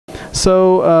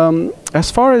So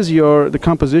as far as the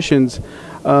compositions,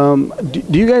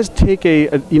 do you guys take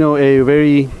a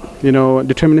very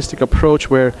deterministic approach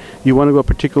where you want to go a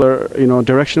particular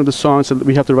direction of the song? So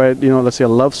we have to write let's say a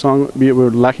love song. We're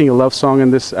lacking a love song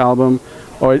in this album,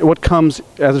 or what comes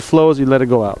as it flows, you let it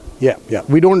go out. Yeah.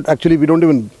 We don't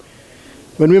even,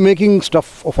 when we're making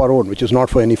stuff of our own, which is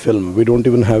not for any film, we don't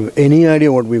even have any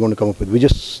idea what we're going to come up with. We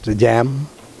just jam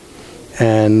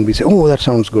and we say, oh, that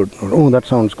sounds good, or oh, that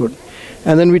sounds good.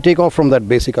 And then we take off from that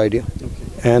basic idea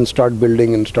and start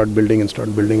building and start building and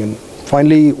start building. And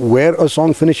finally, where a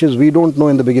song finishes, we don't know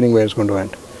in the beginning where it's going to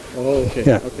end. Oh, okay.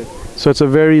 Yeah. Okay. So it's a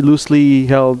very loosely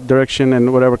held direction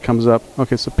and whatever comes up.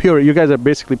 Okay, so pure. You guys are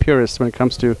basically purists when it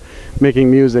comes to making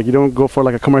music. You don't go for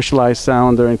like a commercialized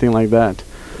sound or anything like that.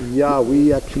 Yeah,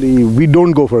 we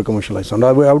don't go for a commercialized sound.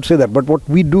 I would say that. But what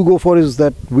we do go for is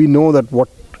that we know that what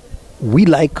we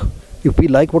like, if we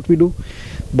like what we do,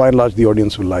 by and large the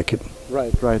audience will like it.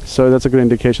 Right. So that's a good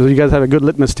indication. So you guys have a good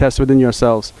litmus test within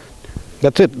yourselves.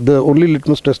 That's it. The only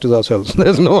litmus test is ourselves.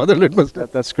 There's no other litmus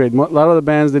test. That's great. A lot of the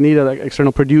bands, they need an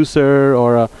external producer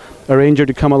or a arranger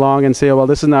to come along and say, oh, well,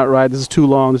 this is not right, this is too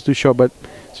long, this is too short. But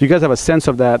so you guys have a sense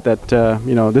of that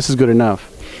this is good enough.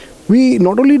 We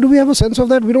not only do we have a sense of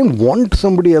that, we don't want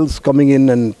somebody else coming in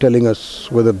and telling us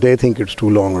whether they think it's too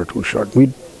long or too short.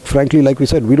 We, frankly, like we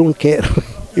said, we don't care.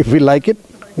 If we like it,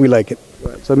 we like it.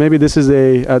 Right. So maybe this is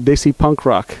a Desi punk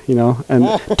rock,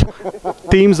 and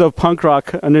themes of punk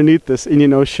rock underneath this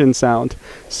Indian Ocean sound.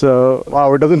 So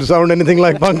wow, it doesn't sound anything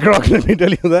like punk rock. Let me tell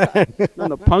you that.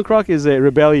 No, punk rock is a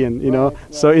rebellion, Right.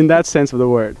 So in that sense of the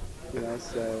word. Yeah.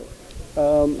 So,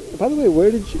 by the way,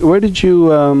 where did you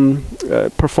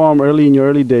perform early in your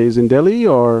early days, in Delhi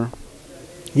or?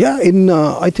 Yeah,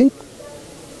 I think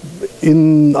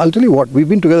I'll tell you what, we've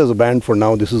been together as a band for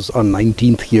now. This is our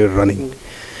 19th year running.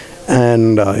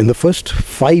 And in the first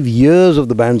 5 years of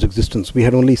the band's existence, we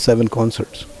had only 7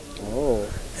 concerts. Oh.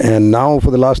 And now for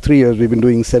the last 3 years, we've been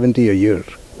doing 70 a year.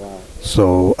 Wow.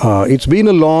 So it's been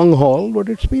a long haul, but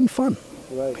it's been fun.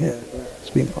 Right. Yeah,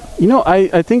 it's been fun.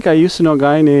 I think I used to know a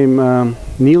guy named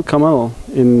Kamal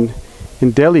in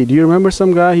Delhi. Do you remember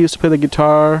some guy? He used to play the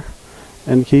guitar,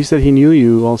 and he said he knew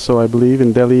you also, I believe,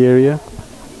 in Delhi area.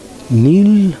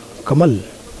 Kamal.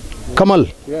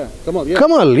 Yeah, Kamal. Yeah.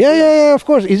 Kamal. Yeah. Of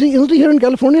course. Isn't he here in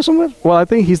California somewhere? Well, I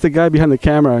think he's the guy behind the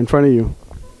camera in front of you.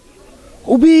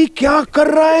 Ubi, kya kar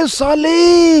raha hai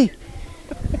saale?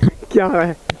 Kya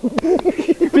hai?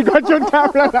 We got your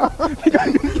camera now.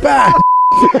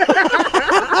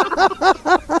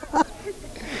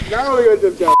 Now we got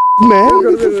your camera. Man,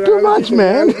 this is too much,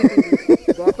 man.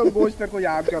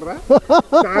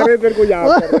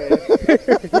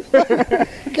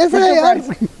 कैसा है यार?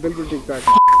 बिल्कुल ठीक ठाक.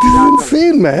 This is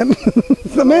insane, man.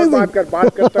 It's amazing. बात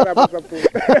करता रहा सब कुछ.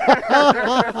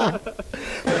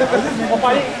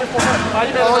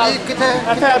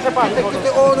 ऐसे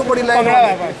ओ तो बड़ी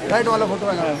लाइट वाला फोटो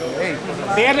है.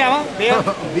 देर ले आवा.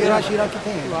 देर शीरा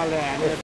किथे है?